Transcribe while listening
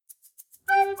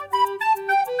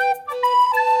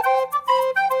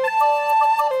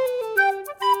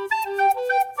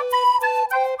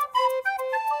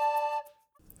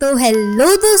तो हेलो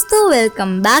दोस्तों, welcome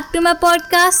back to my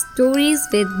podcast stories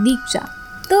with दीक्षा।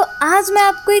 तो आज मैं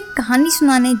आपको एक कहानी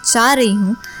सुनाने जा रही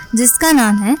हूँ जिसका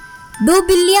नाम है दो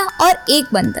बिल्लियाँ और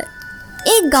एक बंदर।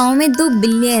 एक गांव में दो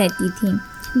बिल्लियाँ रहती थीं।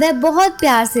 वह बहुत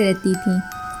प्यार से रहती थीं।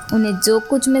 उन्हें जो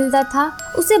कुछ मिलता था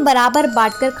उसे बराबर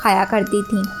बांटकर खाया करती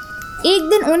थीं। एक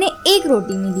दिन उन्हें एक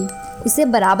रोटी मिली। उसे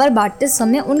बराबर बांटते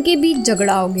समय उनके बीच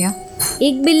झगड़ा हो गया।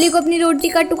 एक बिल्ली को अपनी रोटी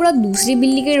का टुकड़ा दूसरी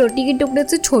बिल्ली के रोटी के टुकड़े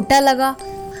से छोटा लगा,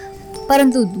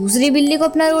 परंतु दूसरी बिल्ली को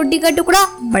अपना रोटी का टुकड़ा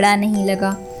बड़ा नहीं लगा।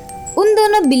 उन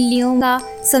दोनों बिल्लियों का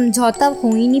समझौता हो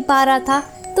ही नहीं पा रहा था,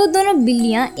 तो दोनों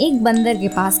बिल्लियां एक बंदर के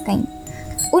पास गईं।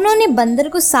 उन्होंने बंदर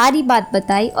को सारी बात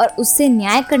बताई और उससे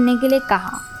न्याय करने के लिए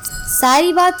कहा।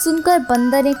 सारी बात सुनकर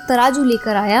बंदर एक तराजू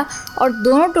लेकर आया और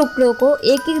दोनों टुकड़ों को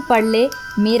एक एक पल्ले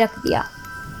में रख दिया।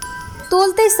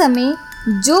 तोलते समय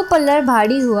जो पल्ला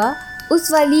भारी हुआ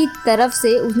उस वाली तरफ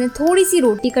से उसने थोड़ी सी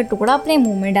रोटी का टुकड़ा अपने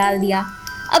मुंह में डाल दिया।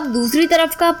 अब दूसरी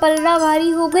तरफ का पल्ला भारी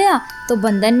हो गया तो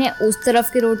बंदर ने उस तरफ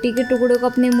के रोटी के टुकड़ों को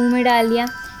अपने मुंह में डाल लिया।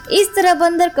 इस तरह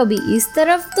बंदर कभी इस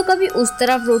तरफ तो कभी उस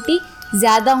तरफ रोटी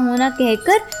ज़्यादा होना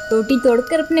कहकर रोटी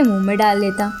तोड़कर अपने मुंह में डाल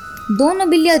लेता। दोनों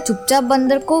बिल्लियाँ चुपचाप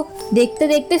बंदर को देखते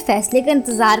देखते फैसले का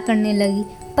इंतज़ार करने लगी,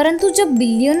 परंतु जब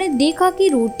बिल्लियों ने देखा कि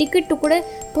रोटी के टुकड़े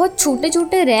बहुत छोटे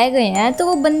छोटे रह गए हैं तो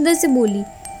वो बंदर से बोली,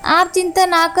 आप चिंता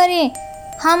ना करें,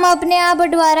 हम अपने आप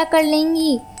बंटवारा कर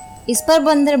लेंगी। इस पर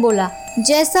बंदर बोला,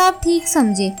 जैसा आप ठीक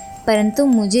समझे, परंतु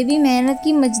मुझे भी मेहनत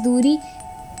की मजदूरी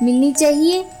मिलनी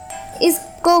चाहिए।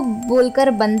 इसको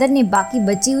बोलकर बंदर ने बाकी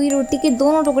बची हुई रोटी के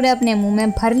दोनों टुकड़े अपने मुंह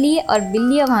में भर लिए और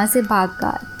बिल्लियाँ वहाँ से भाग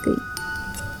गई।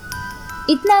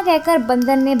 इतना कहकर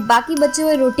बंदर ने बाकी बचे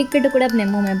हुए रोटी के टुकड़े अपने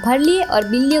मुंह में भर लिए और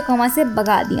बिल्लियों को वहाँ से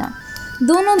भगा दिया।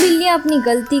 दोनों बिल्लियाँ अपनी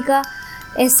गलती का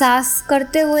एहसास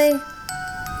करते हुए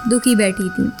दुखी बैठी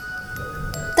थीं।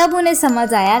 तब उन्हें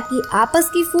समझ आया कि आपस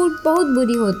की फूट बहुत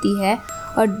बुरी होती है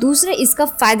और दूसरे इसका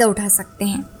फ़ायदा उठा सकते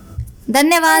हैं।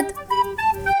 धन्यवाद।